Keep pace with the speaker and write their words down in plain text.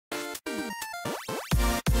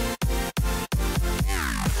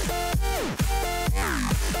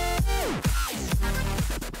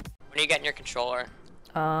are you getting your controller?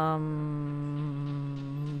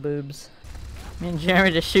 Boobs. Me and Jeremy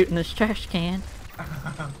just shooting this trash can.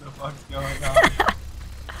 What the fuck's going on?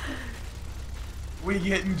 We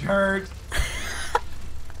getting turned.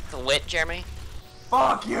 The lit, Jeremy?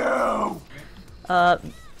 Fuck you!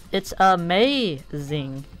 It's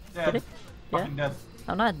amazing. Dead. Yeah? Fucking dead.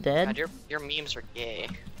 I'm not dead. God, your memes are gay.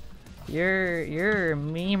 You're a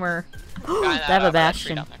memer. Guy They have a over that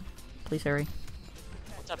tree bastion. down there. Please hurry.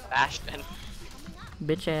 What's a bastion?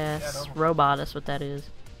 Bitch ass Yeah, robot, that's what that is.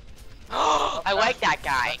 I like that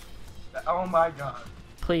guy. Oh my god.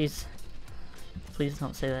 Please. Please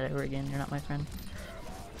don't say that ever again. You're not my friend.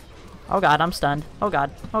 Oh god, I'm stunned. Oh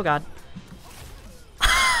god. Oh god.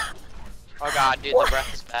 Oh god, dude, the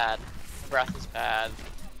breath is bad. The breath is bad.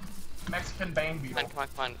 Mexican bang beetle. Come on,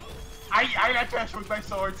 come on, come I attacked with my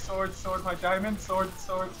sword, my diamond, sword.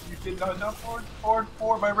 You did not know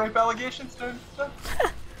for my rape allegations, dude. on.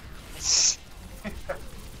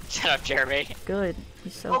 Shut up, Jeremy. Good.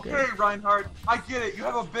 He's so Okay, good. Reinhardt, I get it. You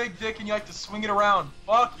have a big dick and you like to swing it around.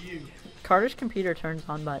 Fuck you. Carter's computer turns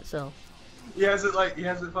on by itself. He has it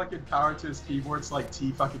fucking power to his keyboard. It's like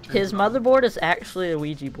T fucking turns His on. motherboard is actually a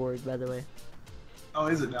Ouija board, by the way. Oh,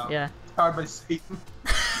 is it now? Yeah. It's powered by Satan.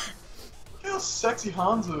 Look how sexy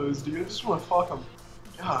Hanzo is, dude. I just wanna fuck him.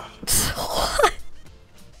 God.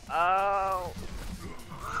 Oh.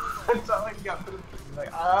 It's not like you got put in like,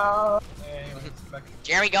 ah. Anyway, let's go back to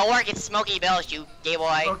Jeremy, go work at Smoky Bill's, you gay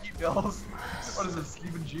boy. Smoky Bills. What is it,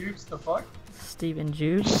 Steven Jukes? The fuck? Steven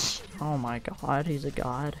Juice? Oh my god, he's a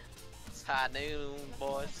god. It's high noon,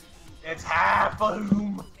 boys. It's half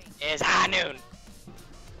boom. It's high noon.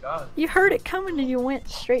 God. You heard it coming and you went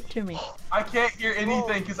straight to me. I can't hear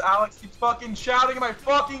anything because Alex keeps fucking shouting in my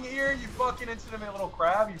fucking ear. You fucking incident little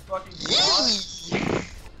crab. You fucking.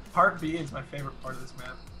 Part B is my favorite part of this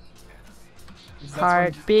map. That's when you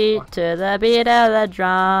Heartbeat just to the beat of the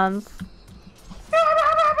drums.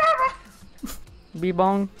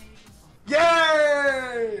 B-bong.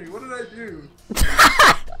 Yay! What did I do?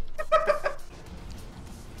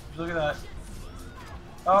 Look at that.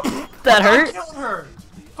 Oh, That I hurt? killed her.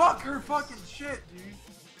 Fuck her fucking shit, dude.